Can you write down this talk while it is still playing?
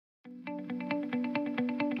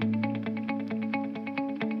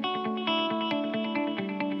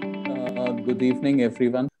Good evening,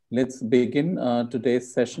 everyone. Let's begin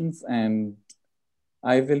today's sessions, and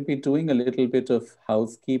I will be doing a little bit of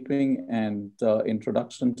housekeeping and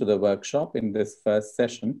introduction to the workshop in this first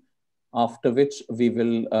session, after which we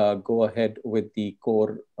will go ahead with the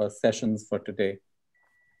core sessions for today.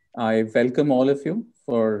 I welcome all of you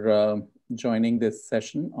for joining this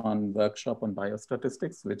session on workshop on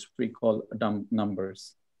biostatistics, which we call dumb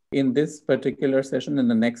numbers. In this particular session, in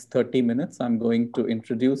the next 30 minutes, I'm going to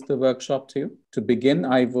introduce the workshop to you. To begin,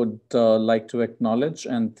 I would like to acknowledge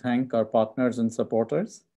and thank our partners and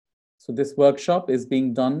supporters. So this workshop is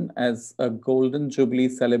being done as a Golden Jubilee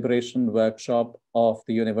celebration workshop of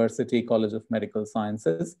the University College of Medical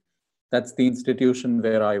Sciences. That's the institution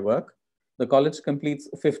where I work. The college completes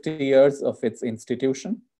 50 years of its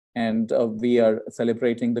institution, and we are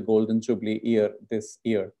celebrating the Golden Jubilee year this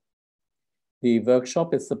year. The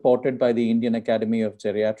workshop is supported by the Indian Academy of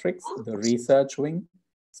Geriatrics, the Research Wing,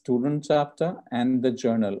 Student Chapter, and the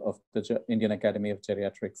Journal of the Indian Academy of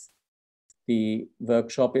Geriatrics. The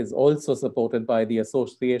workshop is also supported by the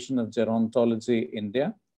Association of Gerontology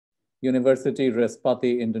India, University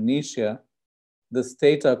Respati Indonesia, the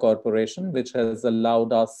Stata Corporation, which has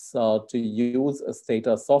allowed us to use a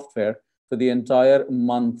Stata software for the entire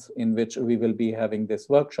month in which we will be having this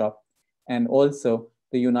workshop, and also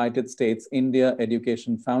the United States India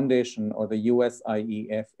Education Foundation, or the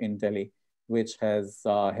USIEF in Delhi, which has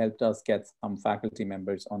helped us get some faculty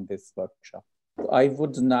members on this workshop. I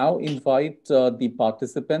would now invite the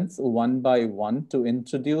participants one by one to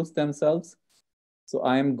introduce themselves. So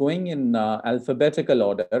I am going in alphabetical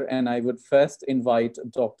order, and I would first invite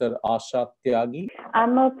Dr. Asha Tyagi.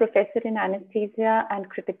 I'm a professor in anesthesia and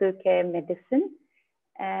critical care medicine,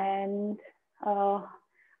 and I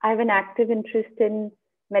have an active interest in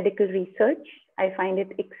medical research. I find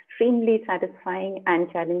it extremely satisfying and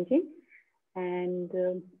challenging, and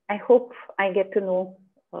I hope I get to know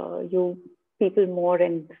you people more,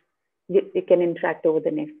 and we can interact over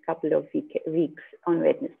the next couple of weeks on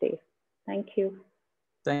Wednesdays. Thank you.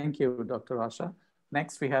 Thank you, Dr. Asha.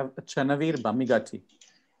 Next, we have Chanavir Bamigati.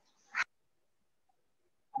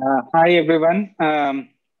 Hi, everyone.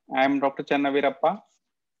 I'm Dr. Channavirappa.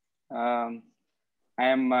 I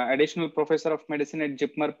am additional professor of medicine at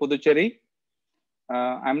JIPMER, Puducherry.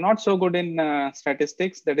 I'm not so good in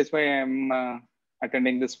statistics. That is why I'm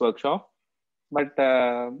attending this workshop. But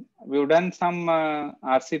we've done some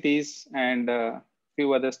RCTs and a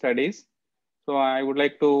few other studies. So I would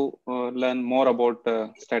like to learn more about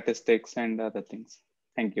statistics and other things.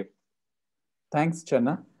 Thank you. Thanks,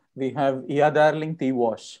 Channa. We have Yadarling T.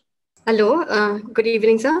 Wash. Hello, good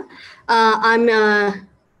evening, sir. I'm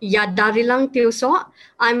Yadarilang Teuso.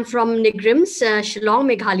 I'm from Nigrims, Shillong,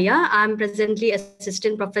 Meghalaya. I'm presently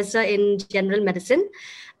assistant professor in general medicine.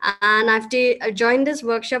 And I've joined this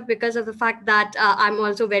workshop because of the fact that I'm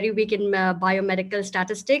also very weak in biomedical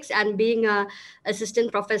statistics, and being an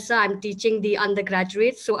assistant professor, I'm teaching the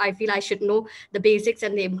undergraduates. So I feel I should know the basics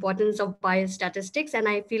and the importance of biostatistics. And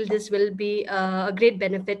I feel this will be a great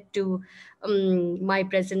benefit to my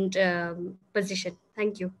present position.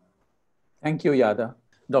 Thank you. Thank you, Yada.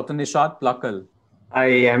 Dr. Nishad Plakal. I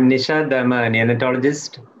am Nishad. I'm a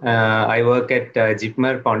neonatologist. I work at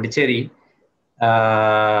JIPMER, Pondicherry.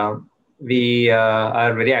 We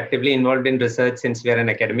are very actively involved in research since we are an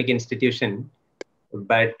academic institution.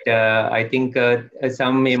 But I think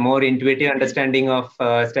some more intuitive understanding of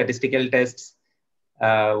statistical tests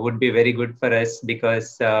would be very good for us,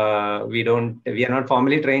 because we are not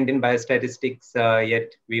formally trained in biostatistics,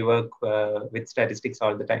 yet we work with statistics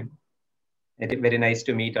all the time. It is very nice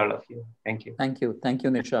to meet all of you. Thank you. Thank you. Thank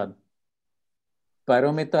you, Nishad.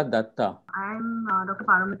 Paramita Datta. I'm Dr.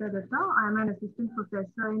 Paramita Datta. I'm an assistant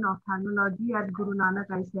professor in ophthalmology at Guru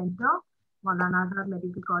Nanak Eye Center, Maulana Azad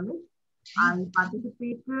Medical College. I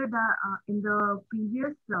participated in the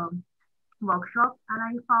previous workshop, and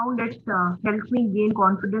I found it helped me gain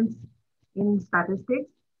confidence in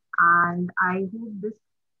statistics. And I hope this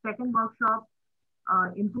second workshop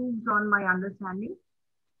improves on my understanding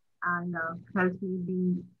and helps me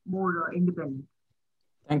be more independent.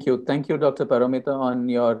 Thank you. Thank you, Dr. Paramita, on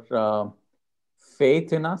your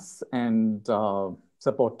faith in us and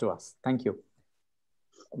support to us. Thank you.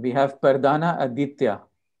 We have Pardana Aditya.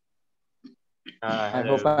 I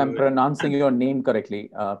hope I'm pronouncing your name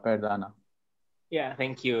correctly, Pardana. Yeah,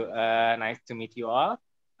 thank you. Nice to meet you all.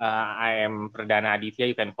 I am Pradana Aditya.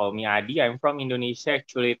 You can call me Adi. I'm from Indonesia.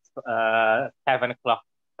 Actually, it's 7 o'clock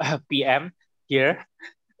p.m. here.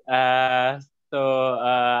 So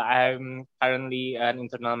I'm currently an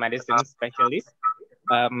internal medicine specialist,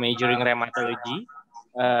 majoring rheumatology.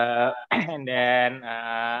 And then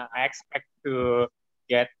I expect to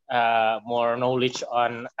get more knowledge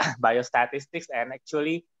on biostatistics. And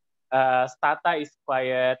actually, Stata is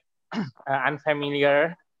quite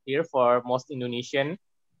unfamiliar here for most Indonesian.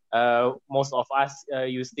 Most of us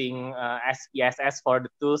using SPSS for the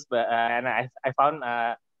tools, but and I found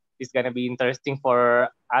it's gonna be interesting for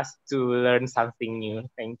us to learn something new.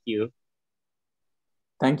 Thank you.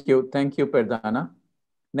 Thank you, Perdana.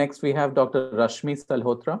 Next, we have Dr. Rashmi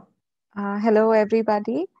Salhotra. Hello,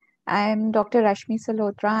 everybody. I'm Dr. Rashmi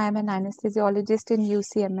Salhotra. I'm an anesthesiologist in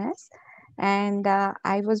UCMS. And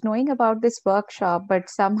I was knowing about this workshop, but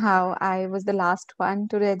somehow I was the last one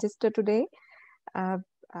to register today.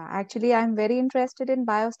 Actually, I'm very interested in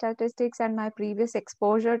biostatistics, and my previous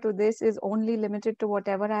exposure to this is only limited to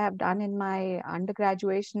whatever I have done in my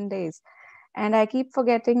undergraduation days. And I keep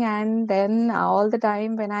forgetting, and then all the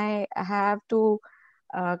time when I have to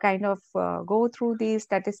go through the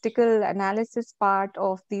statistical analysis part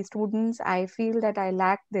of the students, I feel that I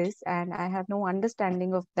lack this and I have no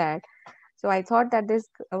understanding of that. So I thought that this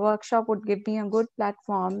workshop would give me a good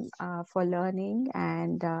platform for learning,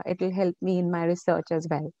 and it will help me in my research as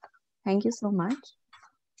well. Thank you so much.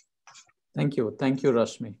 Thank you,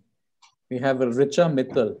 Rashmi. We have Richa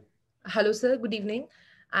Mittal. Hello, sir. Good evening.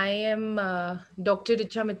 I am Dr.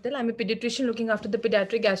 Richa Mittal. I'm a pediatrician looking after the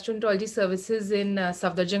pediatric gastroenterology services in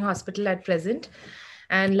Safdarjung Hospital at present.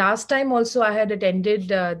 And last time also I had attended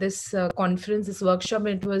this conference, this workshop,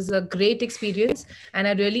 and it was a great experience. And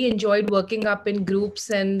I really enjoyed working up in groups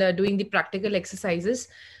and doing the practical exercises.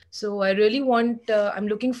 So I really I'm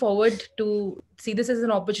looking forward to see this as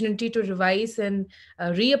an opportunity to revise and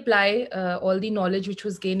reapply all the knowledge which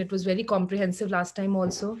was gained. It was very comprehensive last time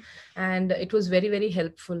also, and it was very, very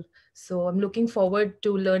helpful. So I'm looking forward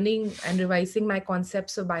to learning and revising my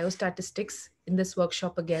concepts of biostatistics in this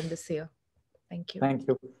workshop again this year. Thank you.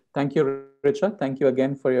 Thank you, Richa. Thank you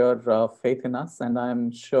again for your faith in us. And I'm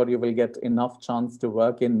sure you will get enough chance to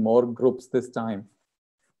work in more groups this time.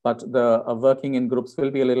 But the working in groups will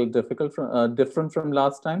be a little difficult, different from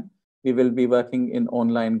last time. We will be working in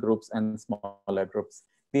online groups and smaller groups.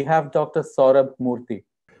 We have Dr. Saurabh Murthy.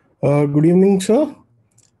 Good evening, sir.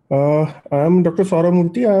 I am Dr. Saurabh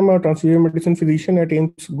Murthy. I am a transfusion medicine physician at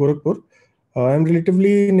AIIMS Gorakhpur. I am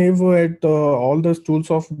relatively new at all the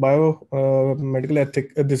tools of biomedical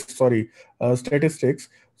statistics.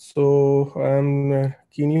 So I am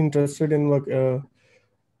keenly interested in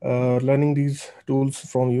learning these tools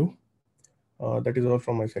from you. That is all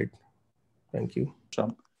from my side. Thank you. Sure.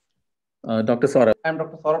 Dr. Saurabh. I am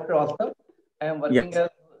Dr. Saurabh Srivastava. I am working as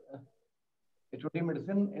HOD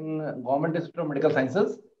medicine in Government Institute of Medical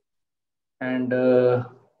Sciences. And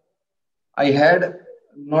I had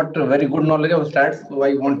not a very good knowledge of stats, so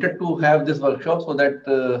I wanted to have this workshop so that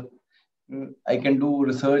I can do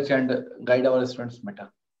research and guide our students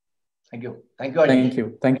better. Thank you. Thank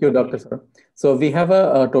you. Thank you, Dr. Sir. So we have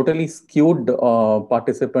a totally skewed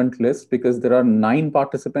participant list because there are 9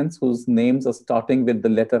 participants whose names are starting with the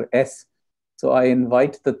letter S. So I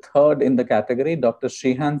invite the third in the category, Dr.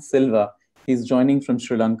 Srihan Silva. He's joining from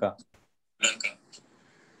Sri Lanka.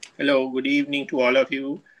 Hello, good evening to all of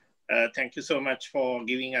you. Thank you so much for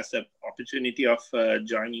giving us the opportunity of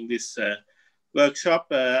joining this workshop.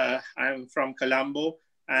 I'm from Colombo.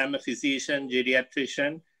 I'm a physician,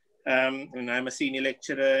 geriatrician, and I'm a senior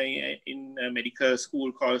lecturer in a medical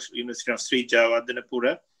school called University of Sri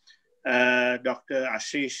Jayewardenepura. Dr.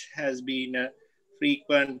 Ashish has been a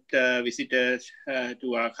frequent visitor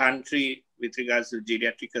to our country with regards to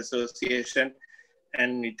Geriatric Association.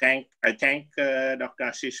 And I thank Dr.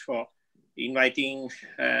 Ashish for inviting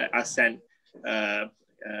us and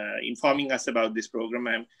informing us about this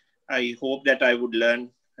program. I hope that I would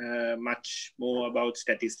learn much more about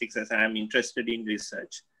statistics as I am interested in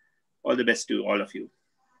research. All the best to all of you.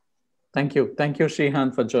 Thank you. Thank you,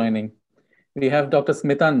 Srihan, for joining. We have Dr.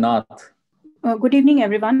 Smita Nath. Good evening,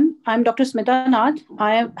 everyone. I'm Dr. Smita Nath.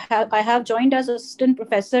 I have joined as assistant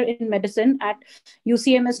professor in medicine at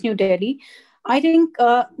UCMS New Delhi. I think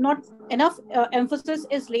not enough emphasis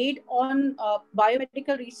is laid on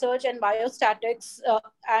biomedical research and biostatics,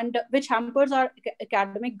 and which hampers our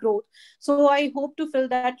academic growth. So I hope to fill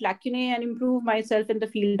that lacunae and improve myself in the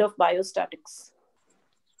field of biostatics.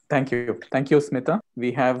 Thank you. Thank you, Smita.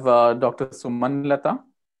 We have Dr. Suman Lata.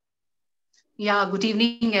 Yeah, good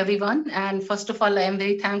evening, everyone. And first of all, I am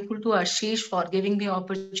very thankful to Ashish for giving me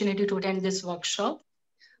opportunity to attend this workshop.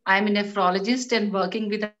 I am a nephrologist and working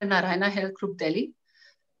with Narayana Health Group Delhi.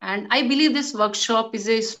 And I believe this workshop is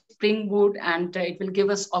a springboard and it will give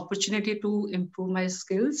us opportunity to improve my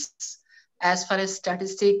skills as far as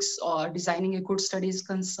statistics or designing a good study is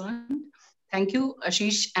concerned. Thank you,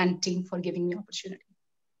 Ashish and team, for giving me opportunity.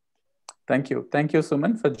 Thank you. Thank you,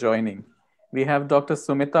 Suman, for joining. We have Dr.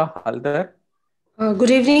 Sumita Haldar.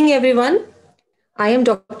 Good evening, everyone. I am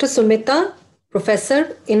Dr. Sumita,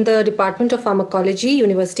 professor in the Department of Pharmacology,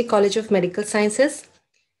 University College of Medical Sciences.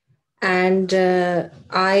 And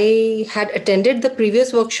I had attended the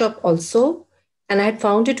previous workshop also, and I had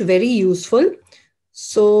found it very useful.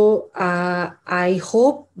 So I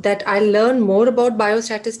hope that I learn more about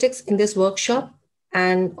biostatistics in this workshop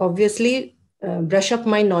and obviously brush up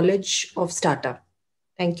my knowledge of startup.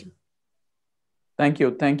 Thank you. Thank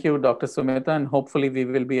you. Thank you, Dr. Sumita. And hopefully we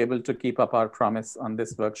will be able to keep up our promise on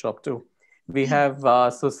this workshop too. We have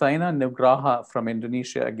Susaina Nugraha from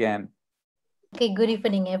Indonesia again. Okay, good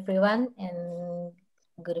evening, everyone. And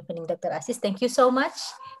good evening, Dr. Ashish. Thank you so much.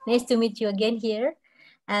 Nice to meet you again here.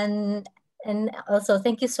 And also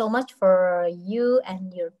thank you so much for you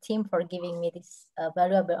and your team for giving me this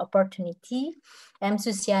valuable opportunity. I'm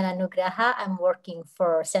Susiana Nugraha. I'm working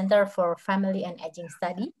for Center for Family and Aging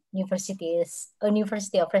Study,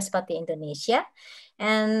 University of Respati, Indonesia.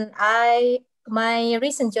 And my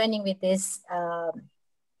recent joining with this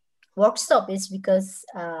workshop is because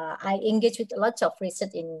I engage with lots of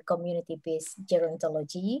research in community-based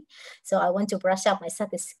gerontology. So I want to brush up my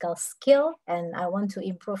statistical skill and I want to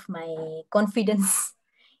improve my confidence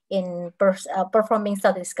in performing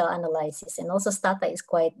statistical analysis. And also Stata is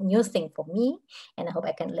quite new thing for me. And I hope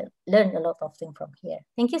I can learn a lot of things from here.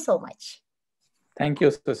 Thank you so much. Thank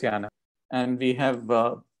you, Susiana. And we have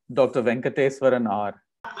Dr. Venkateswaran R.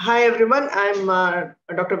 Hi, everyone. I'm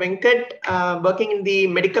Dr. Venkat, working in the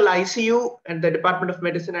medical ICU at the Department of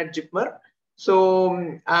Medicine at JIPMER.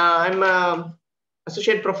 So I'm an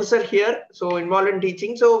associate professor here, so involved in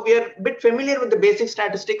teaching. So we are a bit familiar with the basic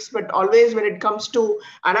statistics, but always when it comes to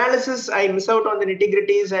analysis, I miss out on the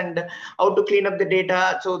nitty-gritties and how to clean up the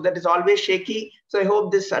data. So that is always shaky. So I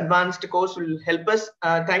hope this advanced course will help us.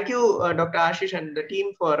 Thank you, Dr. Ashish and the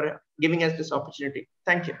team for giving us this opportunity.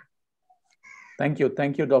 Thank you. Thank you.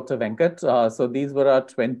 Thank you, Dr. Venkat. So these were our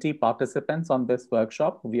 20 participants on this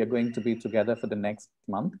workshop. We are going to be together for the next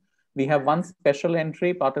month. We have one special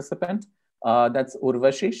entry participant. That's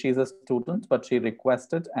Urvashi. She's a student, but she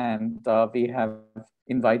requested and we have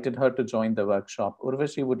invited her to join the workshop.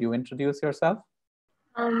 Urvashi, would you introduce yourself?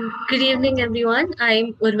 Good evening, everyone.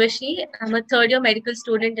 I'm Urvashi. I'm a third-year medical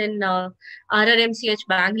student in RRMCH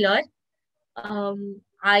Bangalore.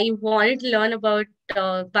 I wanted to learn about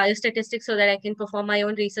biostatistics so that I can perform my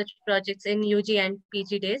own research projects in UG and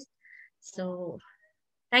PG days. So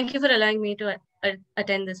thank you for allowing me to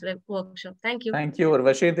attend this workshop. Thank you. Thank you,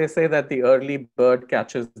 Urvashi. They say that the early bird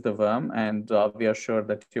catches the worm, and we are sure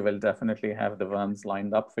that you will definitely have the worms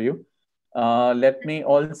lined up for you. Let me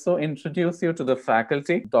also introduce you to the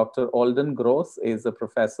faculty. Dr. Alden Gross is a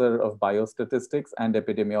professor of biostatistics and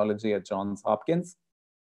epidemiology at Johns Hopkins.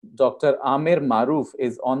 Dr. Amir Maroof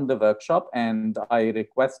is on the workshop, and I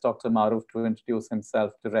request Dr. Maroof to introduce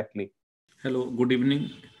himself directly. Hello, good evening,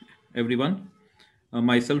 everyone.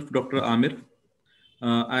 Myself, Dr. Amir.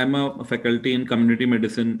 I am a faculty in Community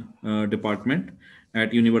Medicine Department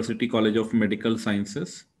at University College of Medical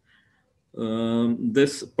Sciences.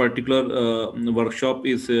 This particular workshop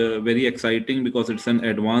is very exciting because it's an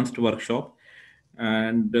advanced workshop.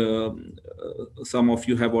 And some of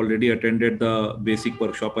you have already attended the basic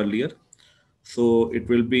workshop earlier. So it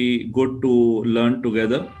will be good to learn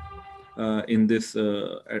together in this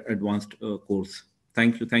advanced course.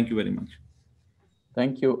 Thank you. Thank you very much.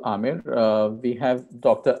 Thank you, Amir. We have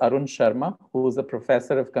Dr. Arun Sharma, who is a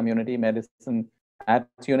professor of community medicine at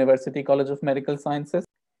University College of Medical Sciences.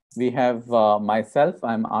 We have myself,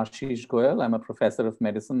 I'm Ashish Goyal. I'm a professor of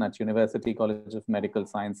medicine at University College of Medical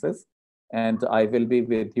Sciences, and I will be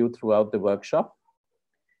with you throughout the workshop.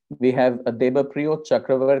 We have Debapriyo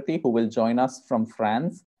Chakravarti, who will join us from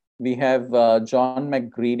France. We have John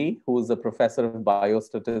McGreedy, who is a professor of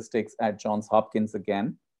biostatistics at Johns Hopkins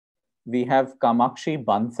again. We have Kamakshi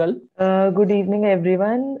Bansal. Good evening,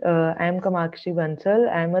 everyone. I'm Kamakshi Bansal.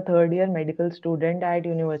 I'm a third-year medical student at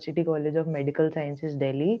University College of Medical Sciences,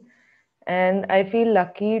 Delhi. And I feel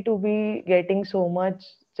lucky to be getting so much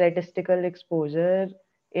statistical exposure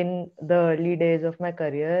in the early days of my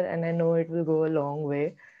career. And I know it will go a long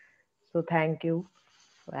way. So thank you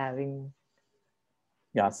for having me.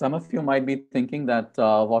 Yeah, some of you might be thinking that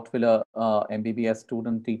what will a MBBS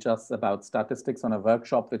student teach us about statistics on a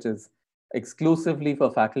workshop which is exclusively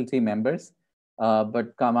for faculty members.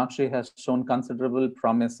 But Kamakshi has shown considerable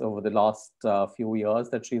promise over the last few years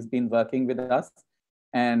that she's been working with us.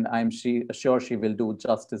 And I'm sure she will do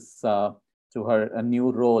justice to her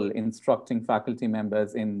new role instructing faculty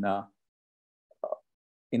members in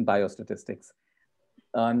biostatistics.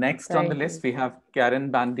 Next on the list, we have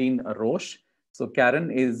Karen Bandine Roche. So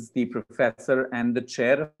Karen is the professor and the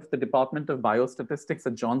chair of the Department of Biostatistics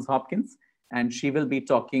at Johns Hopkins, and she will be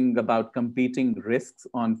talking about competing risks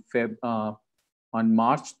on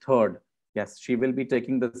March 3rd. Yes, she will be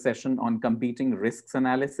taking the session on competing risks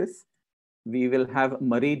analysis. We will have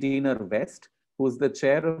Marie Diener West, who's the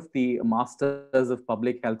chair of the Masters of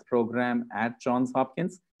Public Health program at Johns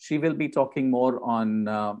Hopkins. She will be talking more on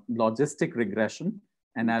logistic regression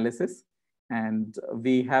analysis. And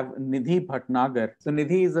we have Nidhi Bhatnagar. So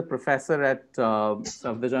Nidhi is a professor at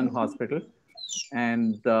Safdarjung Hospital,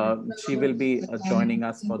 and she will be joining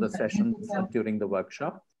us for the sessions during the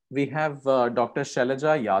workshop. We have Dr.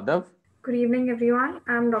 Shailaja Yadav. Good evening, everyone.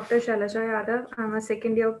 I'm Dr. Shailaja Yadav. I'm a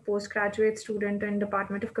second-year postgraduate student in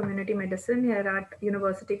Department of Community Medicine here at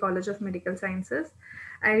University College of Medical Sciences.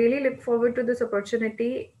 I really look forward to this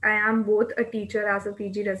opportunity. I am both a teacher as a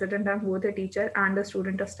PG resident. I'm both a teacher and a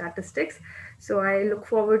student of statistics. So I look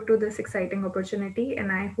forward to this exciting opportunity,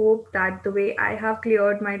 and I hope that the way I have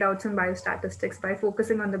cleared my doubts in biostatistics by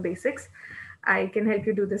focusing on the basics, I can help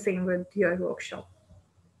you do the same with your workshop.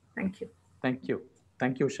 Thank you. Thank you.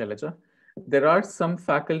 Thank you, Shailaja. There are some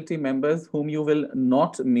faculty members whom you will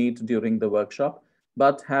not meet during the workshop,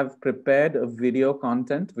 but have prepared a video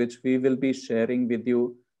content, which we will be sharing with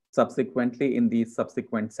you subsequently in these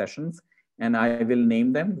subsequent sessions. And I will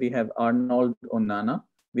name them. We have Arnold Onana.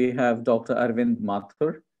 We have Dr. Arvind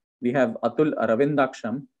Mathur. We have Atul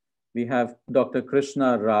Aravindaksham. We have Dr.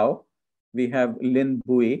 Krishna Rao. We have Lin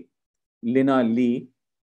Bui, Lina Lee,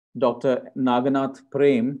 Dr. Naganath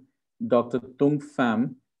Prem, Dr. Tung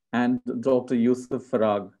Pham, and Dr. Yusuf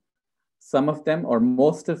Farag. Some of them, or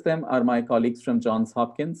most of them, are my colleagues from Johns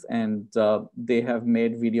Hopkins, and they have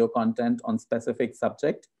made video content on specific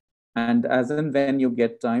subject. And as and when you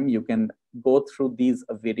get time, you can go through these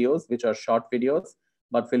videos, which are short videos,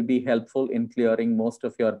 but will be helpful in clearing most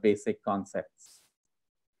of your basic concepts.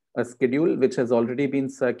 A schedule which has already been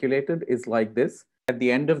circulated is like this. At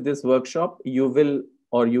the end of this workshop, you will,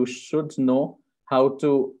 or you should know how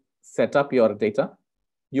to set up your data.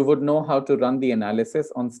 You would know how to run the analysis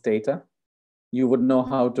on Stata. You would know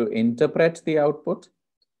how to interpret the output.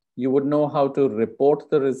 You would know how to report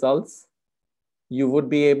the results. You would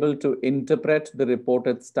be able to interpret the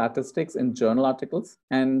reported statistics in journal articles,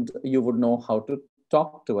 and you would know how to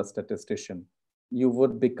talk to a statistician. You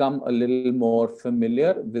would become a little more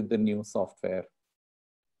familiar with the new software.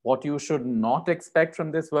 What you should not expect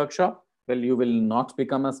from this workshop? Well, you will not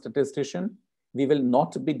become a statistician. We will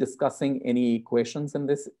not be discussing any equations in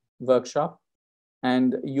this workshop,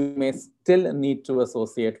 and you may still need to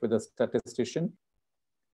associate with a statistician.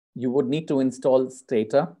 You would need to install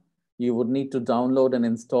Stata. You would need to download and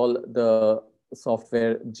install the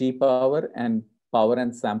software GPower and Power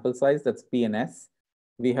and Sample Size, that's PNS.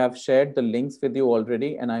 We have shared the links with you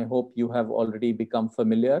already, and I hope you have already become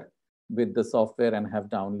familiar with the software and have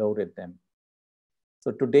downloaded them. So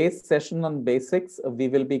today's session on basics, we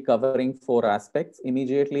will be covering 4 aspects.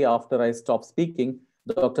 Immediately after I stop speaking,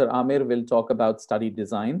 Dr. Amir will talk about study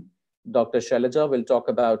design. Dr. Shailaja will talk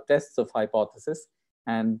about tests of hypothesis,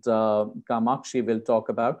 and Kamakshi will talk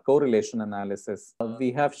about correlation analysis.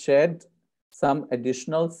 We have shared some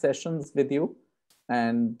additional sessions with you,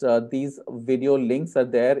 and these video links are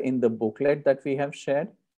there in the booklet that we have shared.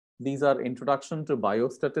 These are Introduction to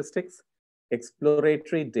Biostatistics,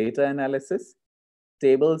 Exploratory Data Analysis,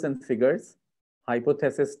 Tables and Figures,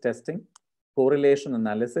 Hypothesis Testing, Correlation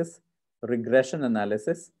Analysis, Regression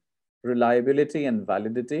Analysis, Reliability and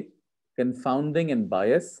Validity, Confounding and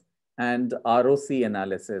Bias, and ROC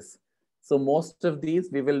Analysis. So most of these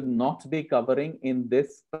we will not be covering in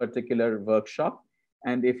this particular workshop.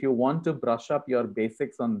 And if you want to brush up your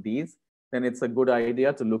basics on these, then it's a good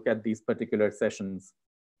idea to look at these particular sessions.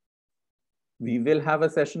 We will have a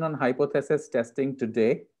session on hypothesis testing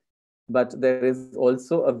today, but there is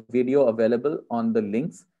also a video available on the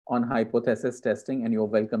links on hypothesis testing, and you're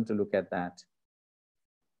welcome to look at that.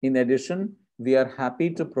 In addition, we are happy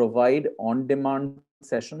to provide on-demand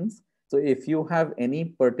sessions. So if you have any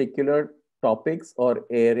particular topics or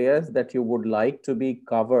areas that you would like to be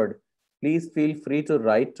covered, please feel free to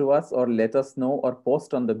write to us or let us know or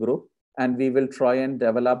post on the group, and we will try and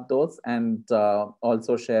develop those and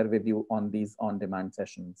also share with you on these on-demand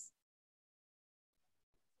sessions.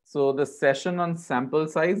 So the session on sample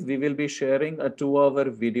size, we will be sharing a 2-hour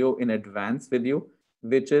video in advance with you,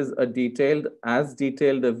 which is a as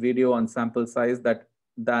detailed a video on sample size that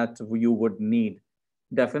you would need.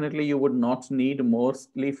 Definitely you would not need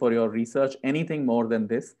mostly for your research anything more than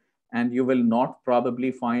this, and you will not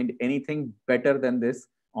probably find anything better than this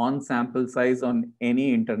on sample size on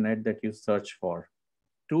any internet that you search for.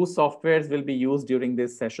 two softwares will be used during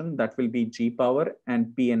this session. That will be G-Power and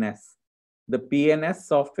PNS. The PNS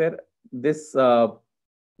software, this PowerPoint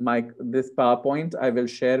I will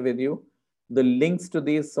share with you. The links to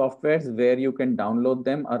these softwares where you can download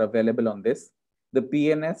them are available on this. The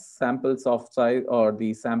PNS sample size or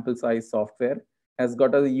the sample size software has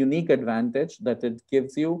got a unique advantage that it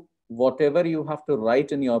gives you whatever you have to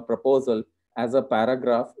write in your proposal as a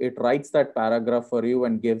paragraph. It writes that paragraph for you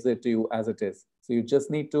and gives it to you as it is. So you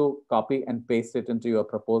just need to copy and paste it into your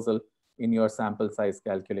proposal in your sample size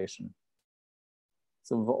calculation.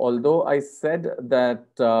 So although I said that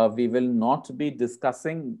we will not be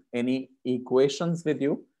discussing any equations with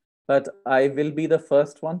you, but I will be the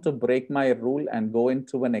first one to break my rule and go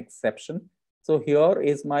into an exception. So here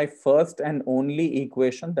is my first and only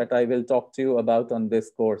equation that I will talk to you about on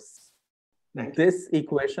this course. This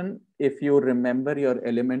equation, if you remember your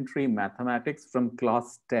elementary mathematics from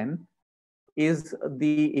class 10, is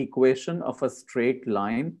the equation of a straight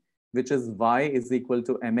line, which is y is equal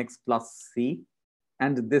to mx plus c.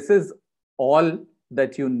 And this is all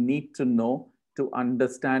that you need to know to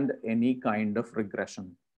understand any kind of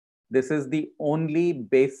regression. This is the only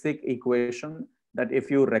basic equation that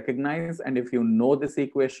if you recognize and if you know this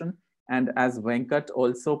equation, and as Venkat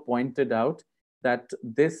also pointed out, that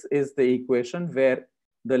this is the equation where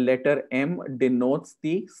the letter m denotes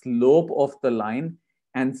the slope of the line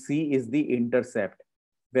and c is the intercept,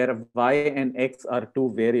 where y and x are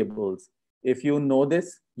two variables. If you know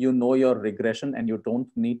this, you know your regression and you don't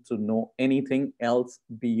need to know anything else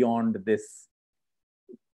beyond this.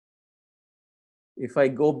 If I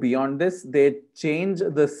go beyond this, they change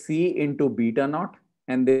the c into beta naught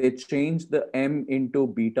and they change the m into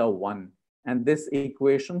beta 1. And this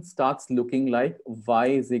equation starts looking like y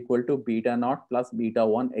is equal to beta naught plus beta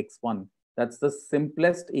 1 x1. That's the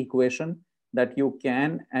simplest equation that you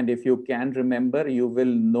can, and if you can remember, you will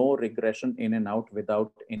know regression in and out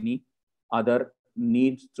without any other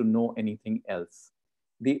need to know anything else.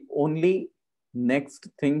 The only next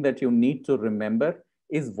thing that you need to remember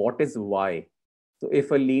is what is y. So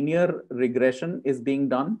if a linear regression is being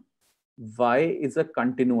done, y is a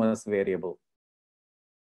continuous variable.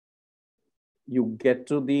 You get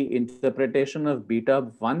to the interpretation of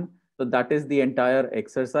beta 1. So that is the entire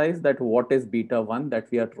exercise, that what is beta 1 that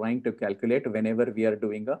we are trying to calculate whenever we are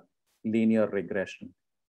doing a linear regression.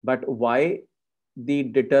 But y, the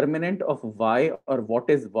determinant of y or what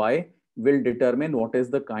is y will determine what is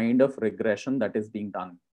the kind of regression that is being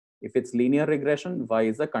done. If it's linear regression, y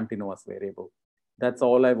is a continuous variable. That's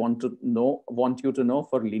all I want you to know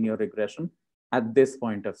for linear regression at this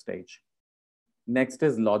point of stage. Next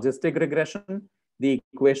is logistic regression. The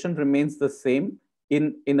equation remains the same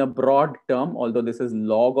in a broad term, although this is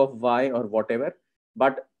log of y or whatever.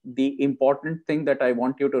 But the important thing that I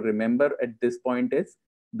want you to remember at this point is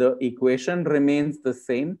the equation remains the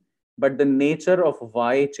same, but the nature of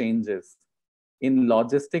y changes. In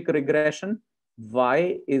logistic regression,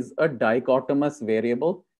 y is a dichotomous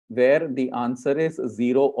variable where the answer is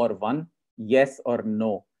 0 or 1, yes or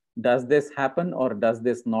no. Does this happen or does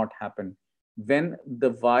this not happen? When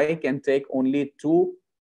the y can take only two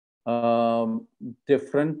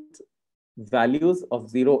different values of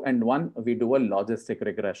 0 and 1, we do a logistic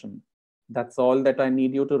regression. That's all that I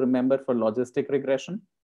need you to remember for logistic regression.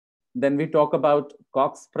 Then we talk about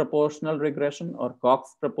Cox proportional regression or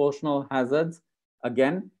Cox proportional hazards.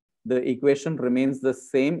 Again, the equation remains the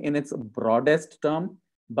same in its broadest term,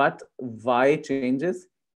 but y changes.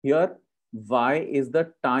 Here, y is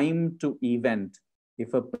the time to event.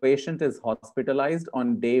 If a patient is hospitalized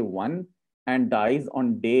on day 1 and dies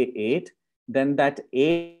on day 8, then that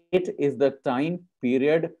 8 is the time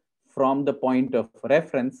period from the point of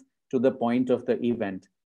reference to the point of the event.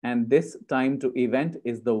 And this time to event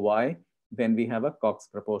is the y when we have a Cox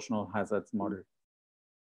proportional hazards model.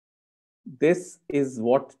 This is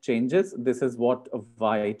what changes. This is what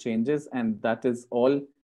y changes. And that is all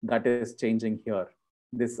that is changing here.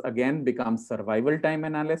 This again becomes survival time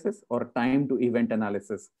analysis or time to event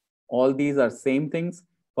analysis. All these are same things.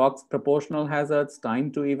 Cox proportional hazards,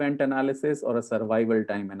 time to event analysis, or a survival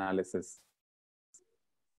time analysis.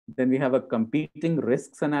 Then we have a competing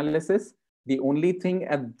risks analysis. The only thing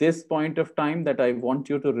at this point of time that I want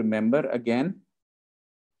you to remember again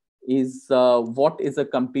is what is a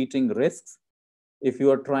competing risks. If you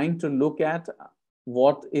are trying to look at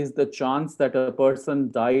what is the chance that a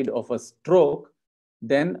person died of a stroke,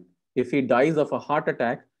 then if he dies of a heart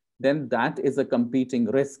attack, then that is a competing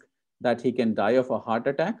risk, that he can die of a heart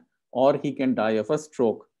attack or he can die of a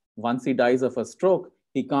stroke. Once he dies of a stroke,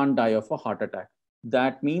 he can't die of a heart attack.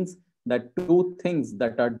 That means that two things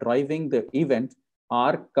that are driving the event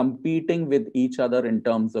are competing with each other in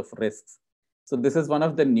terms of risks. So this is one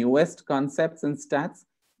of the newest concepts in stats.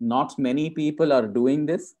 Not many people are doing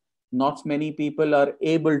this. Not many people are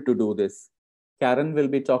able to do this. Karen will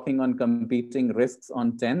be talking on competing risks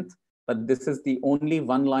on 10th, but this is the only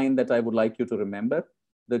one line that I would like you to remember.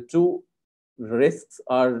 The two risks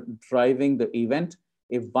are driving the event.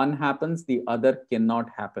 If one happens, the other cannot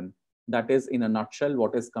happen. That is, in a nutshell,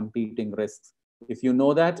 what is competing risks. If you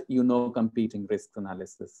know that, you know competing risks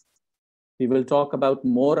analysis. We will talk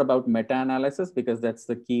more about meta-analysis because that's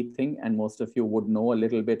the key thing, and most of you would know a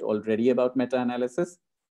little bit already about meta-analysis.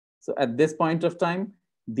 So at this point of time,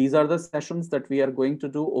 these are the sessions that we are going to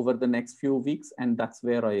do over the next few weeks, and that's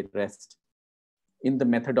where I rest. In the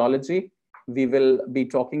methodology, we will be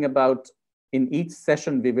talking about, in each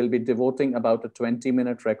session, we will be devoting about a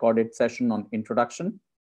 20-minute recorded session on introduction,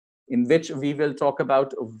 in which we will talk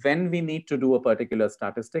about when we need to do a particular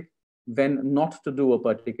statistic, when not to do a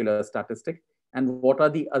particular statistic, and what are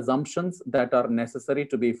the assumptions that are necessary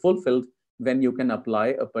to be fulfilled when you can apply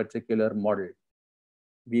a particular model.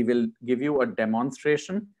 We will give you a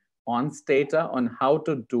demonstration on Stata on how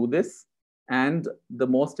to do this. And the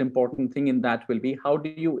most important thing in that will be, how do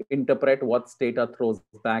you interpret what Stata throws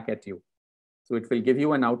back at you? So it will give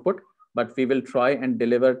you an output, but we will try and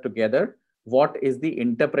deliver together what is the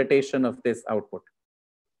interpretation of this output.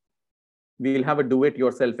 We'll have a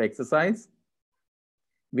do-it-yourself exercise.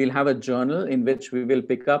 We'll have a journal in which we will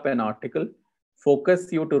pick up an article,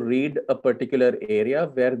 focus you to read a particular area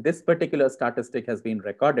where this particular statistic has been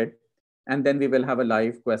recorded, and then we will have a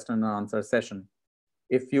live question and answer session.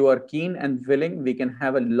 If you are keen and willing, we can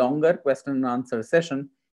have a longer question and answer session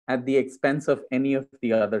at the expense of any of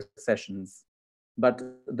the other sessions. But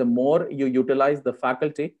the more you utilize the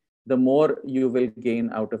faculty, the more you will gain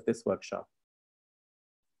out of this workshop.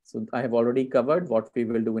 So I have already covered what we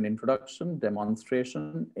will do in introduction,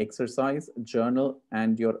 demonstration, exercise, journal,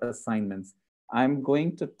 and your assignments. I'm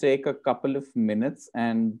going to take a couple of minutes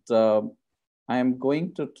and I am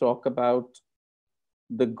going to talk about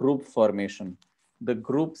the group formation. The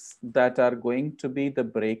groups that are going to be the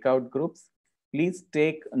breakout groups. Please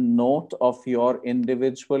take note of your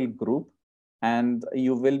individual group, and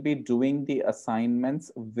you will be doing the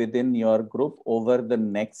assignments within your group over the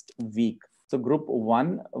next week. So group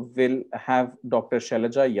 1 will have Dr.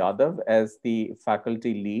 Shailaja Yadav as the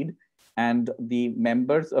faculty lead, and the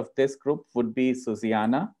members of this group would be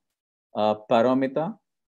Suziana, Paramita,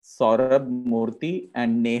 Saurabh Murthy,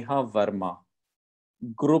 and Neha Verma.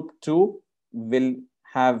 Group 2 will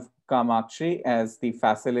have Kamakshi as the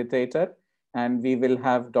facilitator, and we will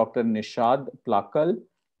have Dr. Nishad Plakal,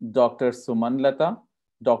 Dr. Sumanlata,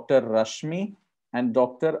 Dr. Rashmi, and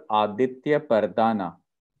Dr. Aditya Pardana.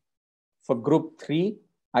 For group 3,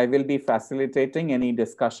 I will be facilitating any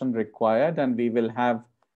discussion required, and we will have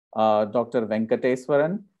Dr.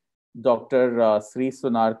 Venkateswaran, Dr. Sri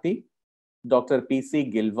Sunarthi, Dr.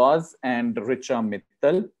 PC Gilvaz, and Richa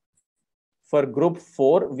Mittal. For group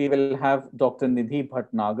 4, we will have Dr. Nidhi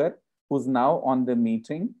Bhatnagar, who's now on the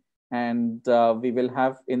meeting. And we will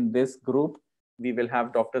have in this group, we will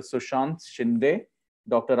have Dr. Sushant Shinde,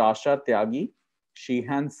 Dr. Asha Tyagi,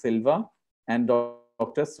 Shihan Silva, and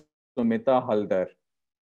Dr. Sumita Haldar.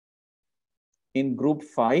 In group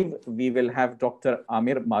 5, we will have Dr.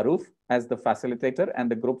 Amir Maruf as the facilitator, and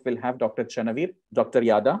the group will have Dr. Chanavir, Dr.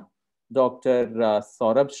 Yada, Dr.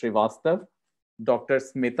 Saurabh Srivastav, Dr.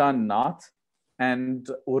 Smita Nath, and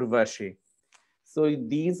Urvashi. So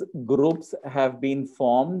these groups have been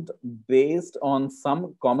formed based on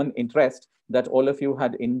some common interest that all of you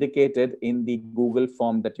had indicated in the Google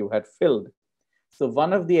form that you had filled. So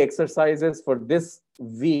one of the exercises for this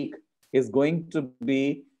week is going to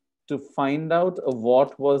be to find out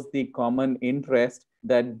what was the common interest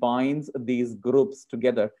that binds these groups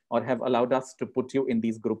together, or have allowed us to put you in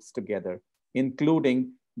these groups together,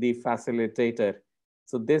 including the facilitator.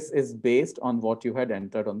 So this is based on what you had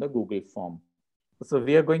entered on the Google form. So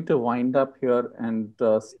we are going to wind up here and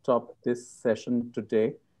stop this session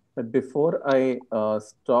today. But before I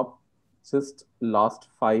stop, just last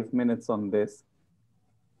 5 minutes on this.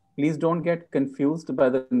 Please don't get confused by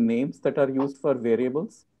the names that are used for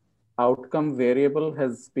variables. Outcome variable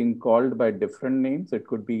has been called by different names. It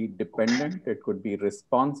could be dependent, it could be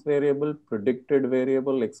response variable, predicted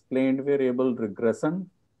variable, explained variable, regression.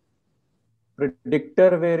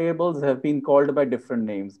 Predictor variables have been called by different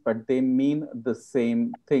names, but they mean the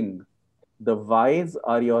same thing. The Y's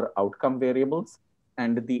are your outcome variables,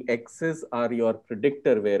 and the X's are your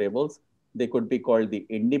predictor variables. They could be called the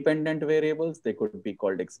independent variables, they could be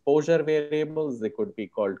called exposure variables, they could be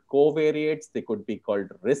called covariates, they could be called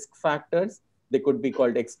risk factors. They could be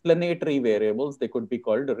called explanatory variables. They could be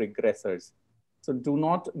called regressors. So do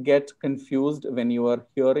not get confused when you are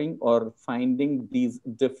hearing or finding these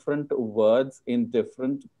different words in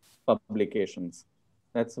different publications.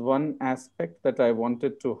 That's one aspect that I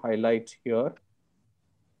wanted to highlight here.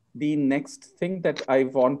 The next thing that I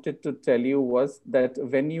wanted to tell you was that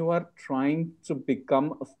when you are trying to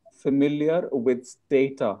become familiar with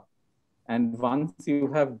Stata, and once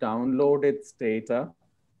you have downloaded Stata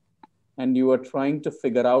and you are trying to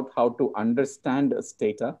figure out how to understand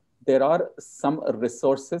Stata, there are some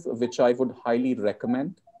resources which I would highly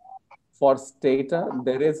recommend. For Stata,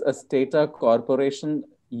 there is a Stata Corporation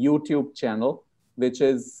YouTube channel, which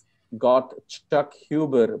is got Chuck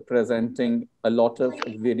Huber presenting a lot of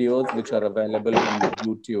videos which are available on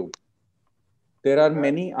YouTube. There are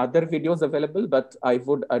many other videos available, but I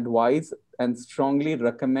would advise and strongly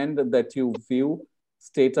recommend that you view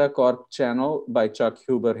Stata Corp channel by Chuck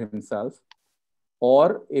Huber himself.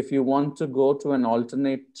 Or if you want to go to an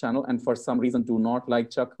alternate channel and for some reason do not like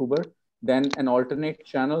Chuck Huber, then an alternate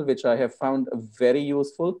channel which I have found very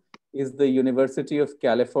useful is the University of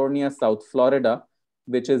California, South Florida,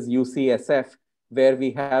 which is UCSF, where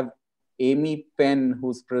we have Amy Penn,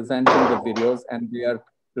 who's presenting the videos, and they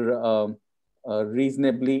are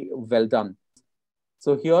reasonably well done.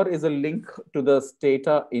 So here is a link to the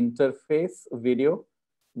Stata interface video,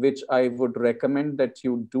 which I would recommend that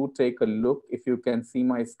you do take a look. If you can see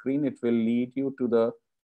my screen, it will lead you to the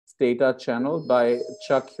Stata channel by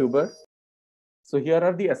Chuck Huber. So here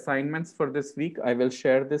are the assignments for this week. I will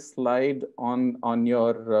share this slide on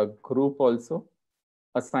your group also.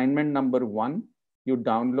 Assignment number 1, you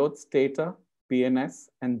download Stata, PNS,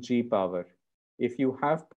 and G-Power. If you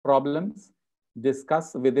have problems,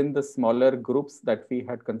 discuss within the smaller groups that we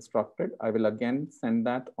had constructed. I will again send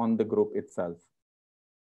that on the group itself.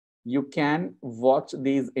 You can watch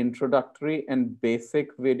these introductory and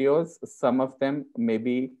basic videos. Some of them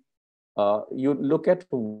maybe you look at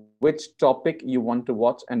which topic you want to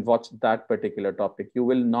watch and watch that particular topic. You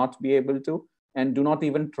will not be able to, and do not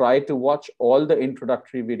even try to watch all the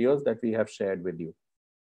introductory videos that we have shared with you.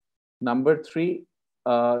 Number 3,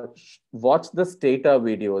 watch the Stata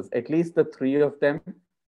videos, at least the 3 of them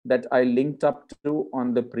that I linked up to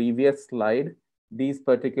on the previous slide. These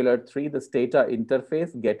particular 3, the Stata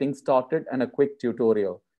interface, getting started, and a quick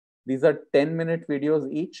tutorial. These are 10-minute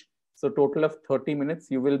videos each. So total of 30 minutes,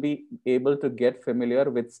 you will be able to get familiar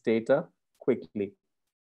with Stata quickly.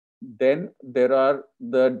 Then there are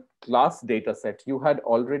the class data set. You had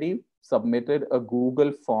already submitted a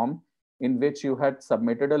Google form in which you had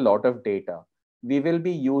submitted a lot of data. We will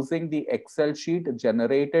be using the Excel sheet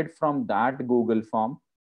generated from that Google form,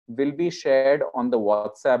 will be shared on the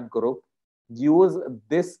WhatsApp group. Use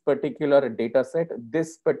this particular data set,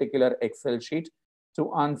 this particular Excel sheet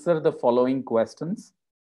to answer the following questions.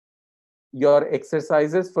 Your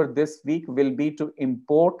exercises for this week will be to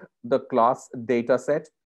import the class data set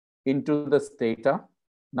into the Stata,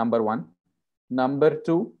 number 1. Number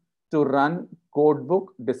 2, to run codebook,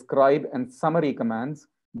 describe, and summary commands.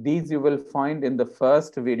 These you will find in the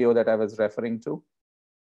first video that I was referring to.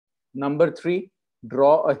 Number 3,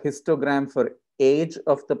 draw a histogram for age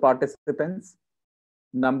of the participants.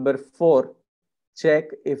 Number 4, check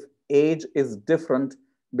if age is different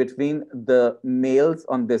between the males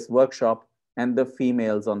on this workshop and the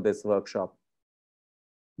females on this workshop.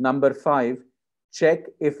 Number 5, check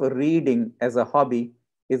if reading as a hobby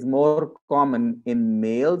is more common in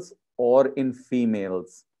males or in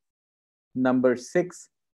females. Number 6,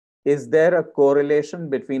 is there a correlation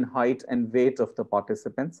between height and weight of the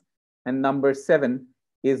participants? And number 7,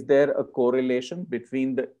 is there a correlation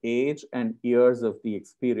between the age and years of the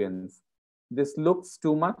experience? This looks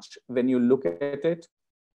too much when you look at it,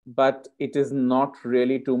 but it is not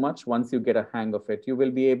really too much once you get a hang of it. You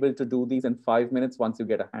will be able to do these in 5 minutes once you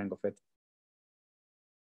get a hang of it.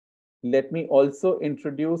 Let me also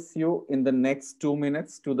introduce you in the next 2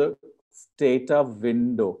 minutes to the Stata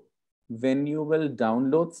window. When you will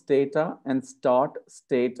download Stata and start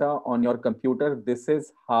Stata on your computer, this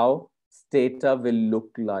is how Stata will look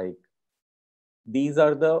like. These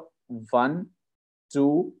are the 1,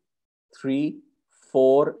 2, 3,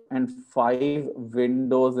 4, and 5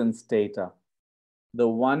 windows in Stata. The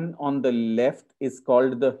one on the left is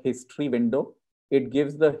called the history window. It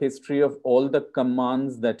gives the history of all the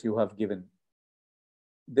commands that you have given.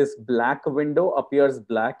 This black window appears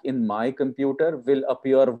black in my computer, will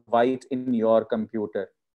appear white in your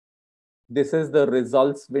computer. This is the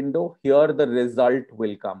results window. Here the result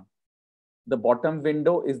will come. The bottom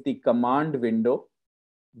window is the command window,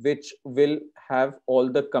 which will have all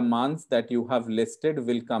the commands that you have listed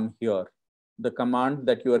will come here. the command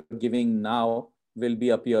that you are giving now will be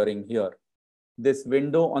appearing here. This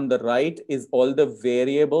window on the right is all the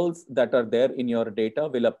variables that are there in your data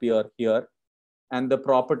will appear here, and the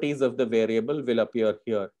properties of the variable will appear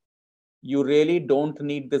here. You really don't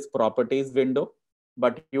need this properties window,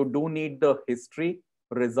 but you do need the history,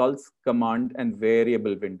 results, command, and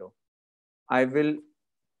variable window. I will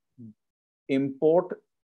import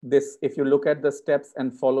this. If you look at the steps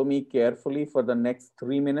and follow me carefully for the next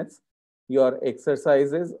 3 minutes, your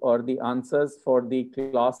exercises or the answers for the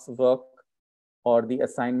class work or the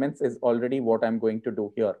assignments is already what I'm going to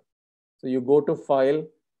do here. So you go to File,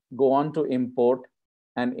 go on to Import,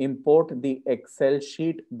 and import the Excel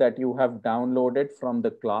sheet that you have downloaded from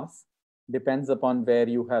the class. Depends upon where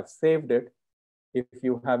you have saved it. If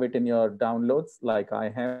you have it in your downloads, like I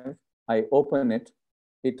have, I open it.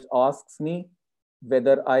 It asks me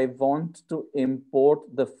whether I want to import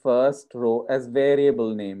the first row as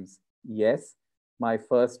variable names. Yes, my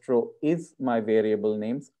first row is my variable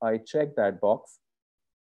names. I check that box.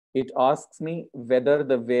 It asks me whether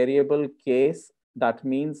the variable case, that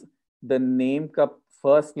means the name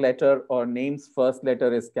first letter or name's first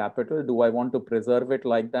letter is capital. Do I want to preserve it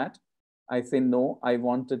like that? I say no, I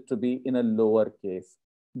want it to be in a lower case.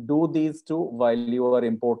 Do these two while you are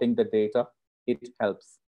importing the data. It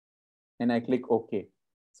helps. And I click OK.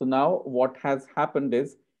 So now what has happened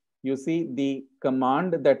is, you see the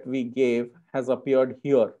command that we gave has appeared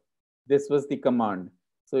here. This was the command.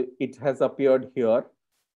 So it has appeared here,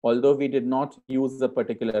 although we did not use a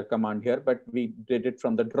particular command here, but we did it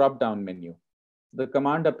from the drop-down menu. The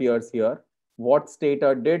command appears here. What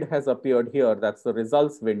Stata did has appeared here. That's the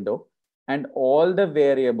results window. And all the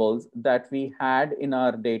variables that we had in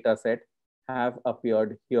our data set have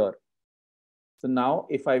appeared here. So now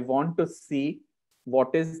if I want to see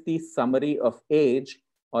what is the summary of age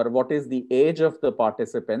or what is the age of the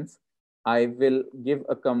participants, I will give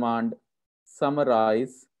a command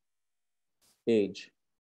summarize age.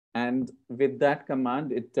 And with that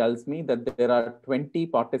command, it tells me that there are 20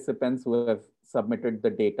 participants who have submitted the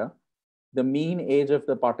data. The mean age of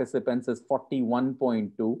the participants is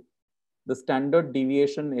 41.2. The standard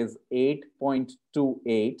deviation is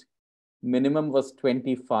 8.28. Minimum was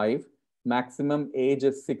 25. Maximum age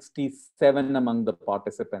is 67 among the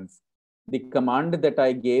participants. The command that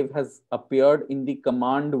I gave has appeared in the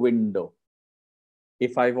command window.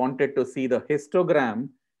 If I wanted to see the histogram,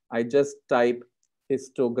 I just type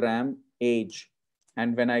histogram age.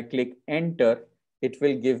 And when I click enter, it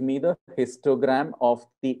will give me the histogram of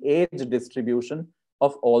the age distribution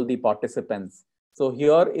of all the participants. So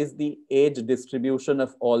here is the age distribution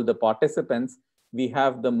of all the participants. We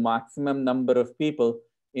have the maximum number of people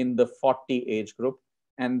in the 40 age group.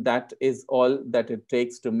 And that is all that it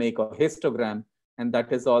takes to make a histogram. And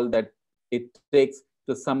that is all that it takes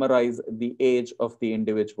to summarize the age of the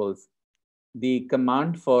individuals. The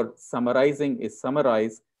command for summarizing is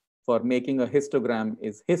summarize. For making a histogram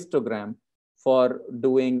is histogram. For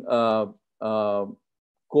doing a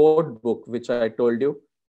code book, which I told you,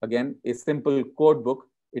 again, a simple code book,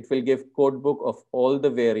 it will give code book of all the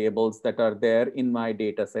variables that are there in my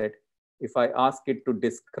data set. If I ask it to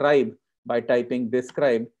describe by typing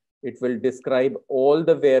describe, it will describe all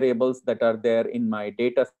the variables that are there in my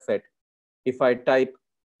data set. If I type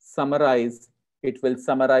summarize, it will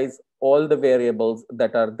summarize all the variables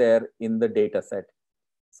that are there in the data set.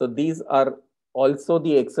 So these are also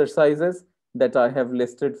the exercises that I have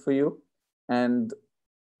listed for you. And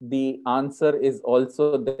the answer is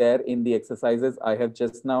also there in the exercises. I have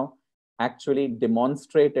just now actually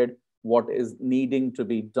demonstrated what is needing to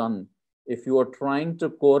be done. If you are trying to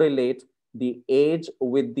correlate the age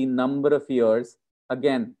with the number of years,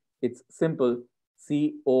 again, it's simple,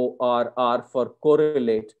 C-O-R-R for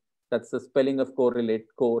correlate. That's the spelling of correlate,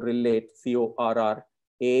 C-O-R-R,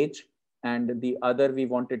 age. And the other we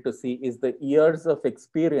wanted to see is the years of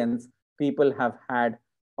experience people have had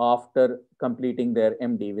after completing their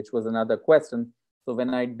MD, which was another question. So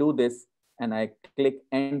when I do this and I click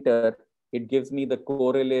enter, it gives me the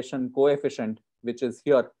correlation coefficient, which is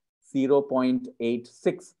here,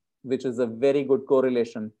 0.86, which is a very good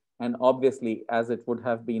correlation. And obviously, as it would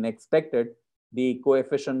have been expected, the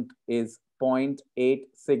coefficient is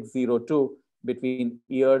 0.8602 between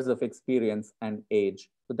years of experience and age.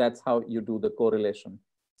 So that's how you do the correlation.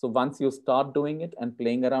 So once you start doing it and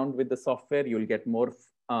playing around with the software, you'll get more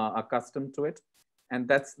accustomed to it. And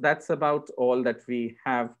that's about all that we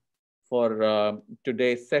have for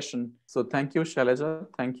today's session. So thank you, Shailaja.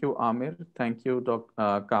 Thank you, Amir. Thank you,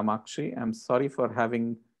 Dr. Kamakshi. I'm sorry for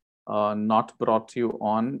having not brought you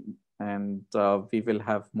on, and we will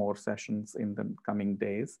have more sessions in the coming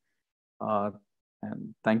days.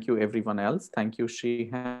 And thank you everyone else. Thank you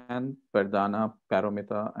Shihan, Perdana,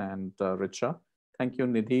 Paramita, and Richa. Thank you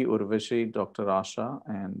Nidhi, Urvashi, Dr. Asha,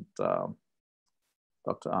 and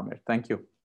Dr. Amir. Thank you.